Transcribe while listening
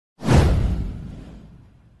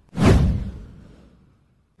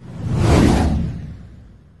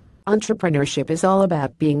Entrepreneurship is all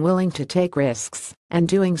about being willing to take risks and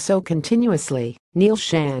doing so continuously,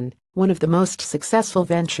 Shen, one of the most successful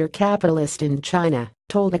venture capitalists in China,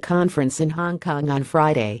 told a conference in Hong Kong on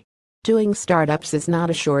Friday. Doing startups is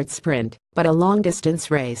not a short sprint, but a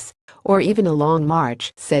long-distance race, or even a long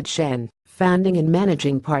march, said Shen, founding and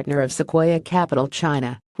managing partner of Sequoia Capital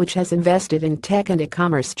China, which has invested in tech and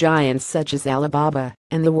e-commerce giants such as Alibaba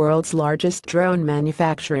and the world's largest drone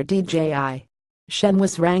manufacturer DJI. Shen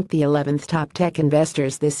was ranked the 11th top tech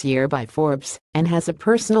investors this year by Forbes and has a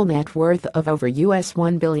personal net worth of over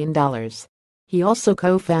 $1 billion. He also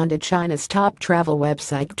co-founded China's top travel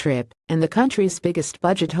website Trip and the country's biggest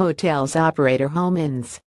budget hotels operator Home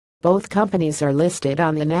Inns. Both companies are listed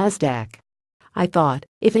on the Nasdaq. I thought,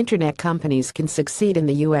 if internet companies can succeed in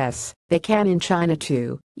the US, they can in China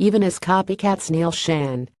too, even as copycats.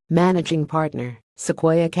 Shen, managing partner,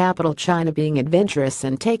 Sequoia Capital China. Being adventurous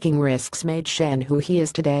and taking risks made Shen who he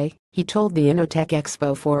is today, he told the Innotech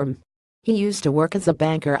Expo Forum. He used to work as a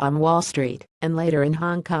banker on Wall Street and later in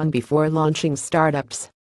Hong Kong before launching startups.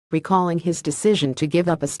 Recalling his decision to give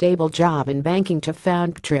up a stable job in banking to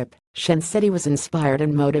found Trip, Shen said he was inspired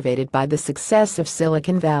and motivated by the success of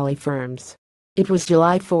Silicon Valley firms. It was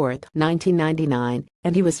July 4, 1999,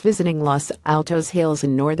 and he was visiting Los Altos Hills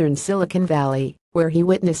in northern Silicon Valley, where he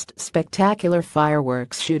witnessed spectacular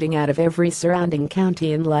fireworks shooting out of every surrounding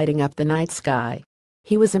county and lighting up the night sky.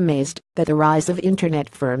 He was amazed that the rise of internet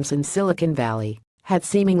firms in Silicon Valley had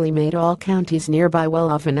seemingly made all counties nearby well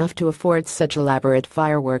off enough to afford such elaborate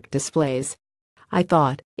firework displays. I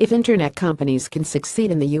thought, if internet companies can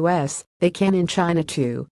succeed in the US, they can in China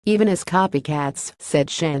too, even as copycats, said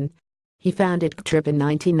Shen. He founded Trip in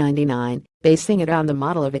 1999, basing it on the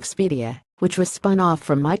model of Expedia, which was spun off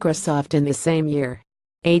from Microsoft in the same year.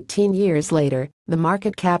 18 years later, the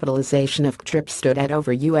market capitalization of Trip stood at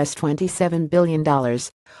over $27 billion,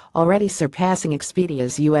 already surpassing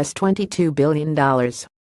Expedia's $22 billion.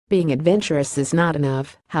 Being adventurous is not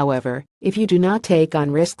enough, however, if you do not take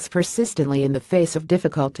on risks persistently in the face of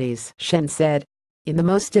difficulties, Shen said. In the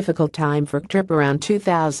most difficult time for Trip around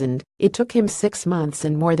 2000, it took him 6 months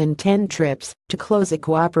and more than 10 trips to close a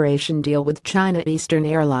cooperation deal with China Eastern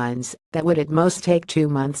Airlines that would at most take 2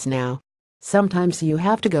 months now. Sometimes you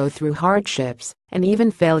have to go through hardships and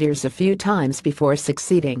even failures a few times before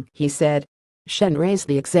succeeding, he said. Shen raised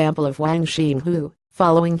the example of Wang Xing who,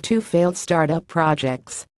 following 2 failed startup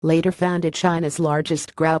projects, later founded China's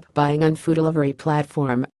largest group buying and food delivery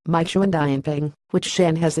platform, Meituan, which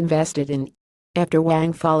Shen has invested in. After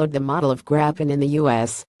Wang followed the model of Grabin in the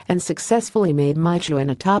US and successfully made Meituan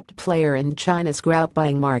a top player in China's group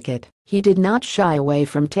buying market, he did not shy away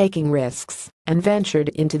from taking risks and ventured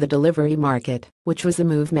into the delivery market, which was a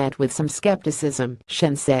move met with some skepticism,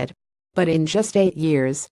 Shen said. But in just 8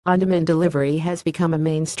 years, on-demand delivery has become a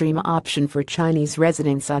mainstream option for Chinese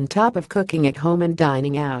residents on top of cooking at home and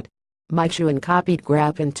dining out. Meituan copied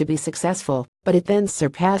Grabin to be successful, but it then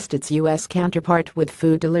surpassed its US counterpart with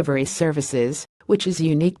food delivery services, which is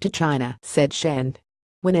unique to China, said Shen.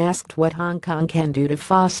 When asked what Hong Kong can do to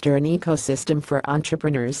foster an ecosystem for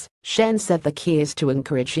entrepreneurs, Shen said the key is to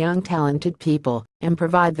encourage young talented people and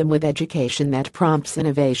provide them with education that prompts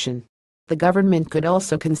innovation. The government could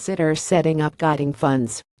also consider setting up guiding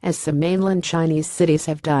funds, as some mainland Chinese cities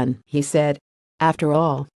have done, he said. After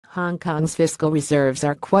all, Hong Kong's fiscal reserves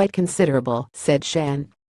are quite considerable, said Shen.